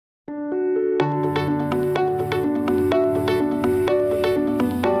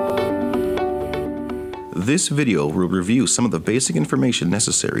This video will review some of the basic information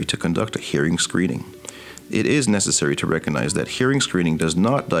necessary to conduct a hearing screening. It is necessary to recognize that hearing screening does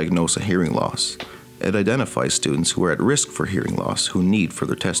not diagnose a hearing loss. It identifies students who are at risk for hearing loss who need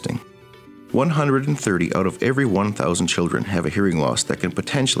further testing. 130 out of every 1,000 children have a hearing loss that can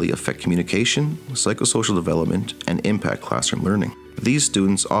potentially affect communication, psychosocial development, and impact classroom learning. These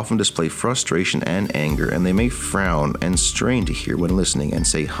students often display frustration and anger, and they may frown and strain to hear when listening and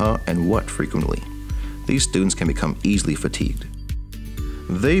say huh and what frequently. These students can become easily fatigued.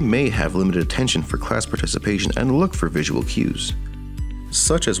 They may have limited attention for class participation and look for visual cues,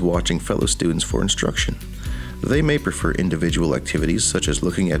 such as watching fellow students for instruction. They may prefer individual activities such as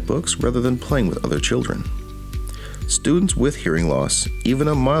looking at books rather than playing with other children. Students with hearing loss, even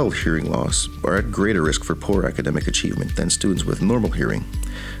a mild hearing loss, are at greater risk for poor academic achievement than students with normal hearing.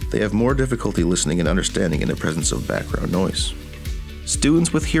 They have more difficulty listening and understanding in the presence of background noise.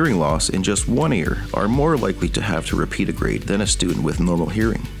 Students with hearing loss in just one ear are more likely to have to repeat a grade than a student with normal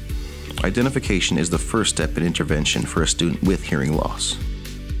hearing. Identification is the first step in intervention for a student with hearing loss.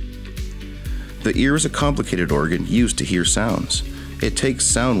 The ear is a complicated organ used to hear sounds. It takes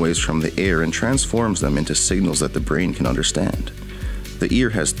sound waves from the air and transforms them into signals that the brain can understand. The ear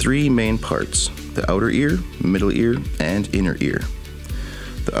has three main parts: the outer ear, middle ear, and inner ear.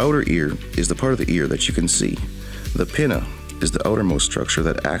 The outer ear is the part of the ear that you can see. The pinna is the outermost structure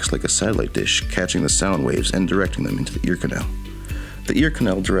that acts like a satellite dish, catching the sound waves and directing them into the ear canal. The ear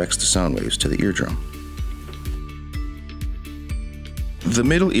canal directs the sound waves to the eardrum. The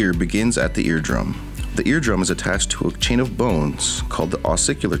middle ear begins at the eardrum. The eardrum is attached to a chain of bones called the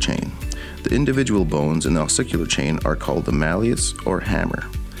ossicular chain. The individual bones in the ossicular chain are called the malleus or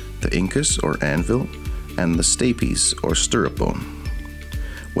hammer, the incus or anvil, and the stapes or stirrup bone.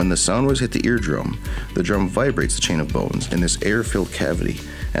 When the sound waves hit the eardrum, the drum vibrates the chain of bones in this air-filled cavity,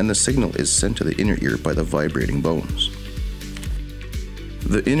 and the signal is sent to the inner ear by the vibrating bones.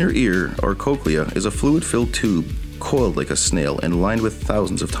 The inner ear, or cochlea, is a fluid-filled tube coiled like a snail and lined with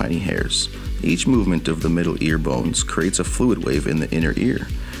thousands of tiny hairs. Each movement of the middle ear bones creates a fluid wave in the inner ear.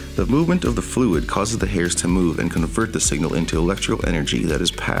 The movement of the fluid causes the hairs to move and convert the signal into electrical energy that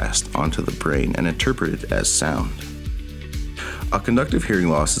is passed onto the brain and interpreted as sound. A conductive hearing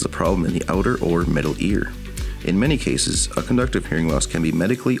loss is a problem in the outer or middle ear. In many cases, a conductive hearing loss can be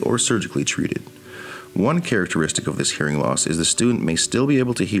medically or surgically treated. One characteristic of this hearing loss is the student may still be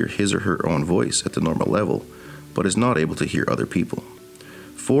able to hear his or her own voice at the normal level, but is not able to hear other people.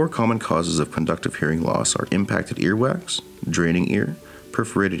 4 common causes of conductive hearing loss are impacted earwax, draining ear,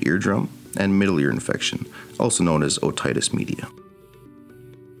 perforated eardrum, and middle ear infection, also known as otitis media.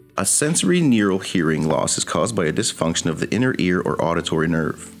 A sensory neural hearing loss is caused by a dysfunction of the inner ear or auditory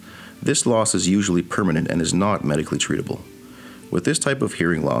nerve. This loss is usually permanent and is not medically treatable. With this type of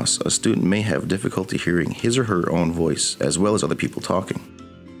hearing loss, a student may have difficulty hearing his or her own voice as well as other people talking.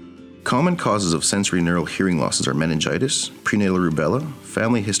 Common causes of sensory neural hearing losses are meningitis, prenatal rubella,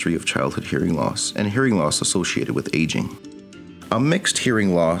 family history of childhood hearing loss, and hearing loss associated with aging. A mixed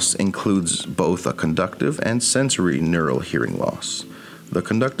hearing loss includes both a conductive and sensory neural hearing loss. The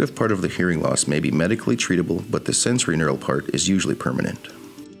conductive part of the hearing loss may be medically treatable, but the sensory neural part is usually permanent.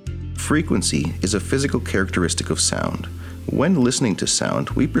 Frequency is a physical characteristic of sound. When listening to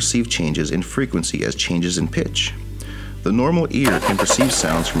sound, we perceive changes in frequency as changes in pitch. The normal ear can perceive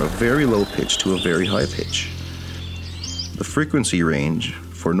sounds from a very low pitch to a very high pitch. The frequency range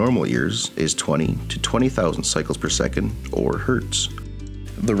for normal ears is 20 to 20,000 cycles per second, or hertz.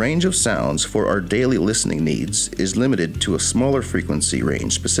 The range of sounds for our daily listening needs is limited to a smaller frequency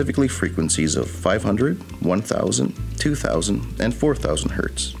range, specifically frequencies of 500, 1000, 2000, and 4000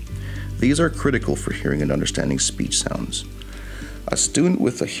 hertz. These are critical for hearing and understanding speech sounds. A student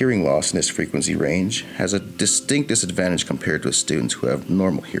with a hearing loss in this frequency range has a distinct disadvantage compared to students who have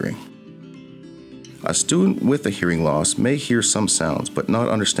normal hearing. A student with a hearing loss may hear some sounds but not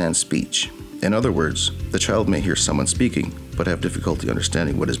understand speech. In other words, the child may hear someone speaking but have difficulty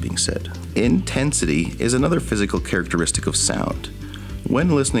understanding what is being said. Intensity is another physical characteristic of sound.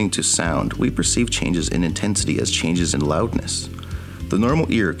 When listening to sound, we perceive changes in intensity as changes in loudness. The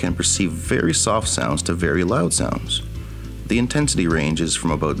normal ear can perceive very soft sounds to very loud sounds. The intensity ranges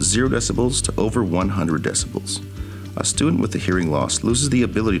from about 0 decibels to over 100 decibels. A student with a hearing loss loses the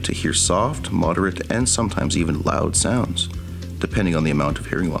ability to hear soft, moderate, and sometimes even loud sounds, depending on the amount of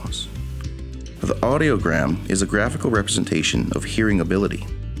hearing loss. The audiogram is a graphical representation of hearing ability.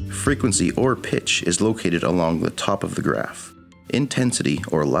 Frequency or pitch is located along the top of the graph. Intensity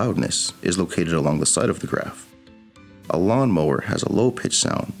or loudness is located along the side of the graph. A lawnmower has a low-pitched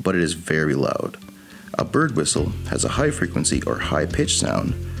sound, but it is very loud. A bird whistle has a high frequency or high-pitched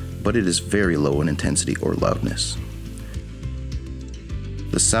sound, but it is very low in intensity or loudness.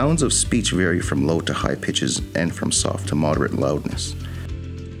 The sounds of speech vary from low to high pitches and from soft to moderate loudness.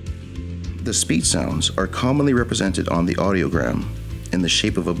 The speech sounds are commonly represented on the audiogram in the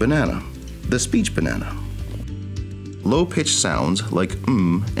shape of a banana, the speech banana. Low-pitched sounds like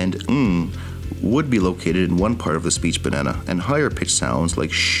and would be located in one part of the speech banana, and higher-pitched sounds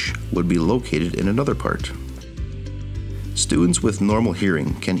like sh would be located in another part. Students with normal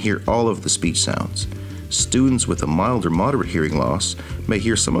hearing can hear all of the speech sounds. Students with a mild or moderate hearing loss may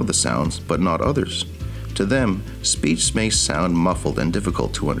hear some of the sounds, but not others. To them, speech may sound muffled and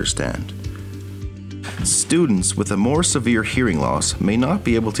difficult to understand. Students with a more severe hearing loss may not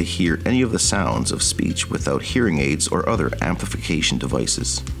be able to hear any of the sounds of speech without hearing aids or other amplification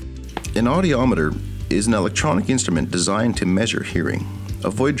devices. An audiometer is an electronic instrument designed to measure hearing.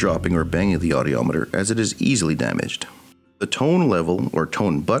 Avoid dropping or banging the audiometer as it is easily damaged. The tone level or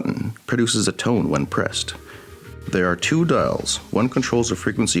tone button produces a tone when pressed. There are two dials. One controls the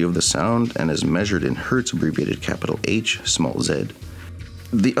frequency of the sound and is measured in hertz, abbreviated capital H, small z.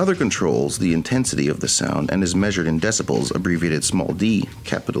 The other controls the intensity of the sound and is measured in decibels, abbreviated small d,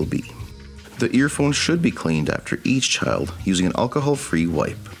 capital B. The earphones should be cleaned after each child using an alcohol-free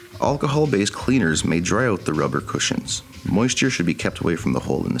wipe. Alcohol-based cleaners may dry out the rubber cushions. Moisture should be kept away from the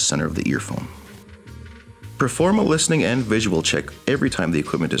hole in the center of the earphone. Perform a listening and visual check every time the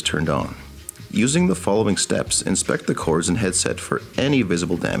equipment is turned on. Using the following steps, inspect the cords and headset for any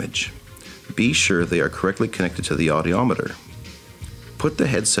visible damage. Be sure they are correctly connected to the audiometer. Put the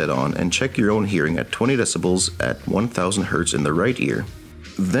headset on and check your own hearing at 20 decibels at 1000 Hz in the right ear.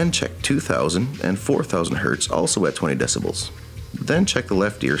 Then check 2000 and 4000 Hz also at 20 decibels. Then check the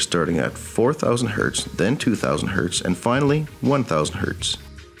left ear starting at 4000 Hz, then 2000 Hz, and finally 1000 Hz,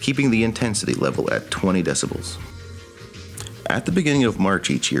 keeping the intensity level at 20 decibels. At the beginning of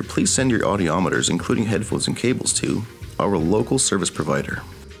March each year, please send your audiometers, including headphones and cables, to our local service provider.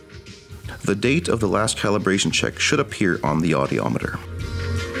 The date of the last calibration check should appear on the audiometer.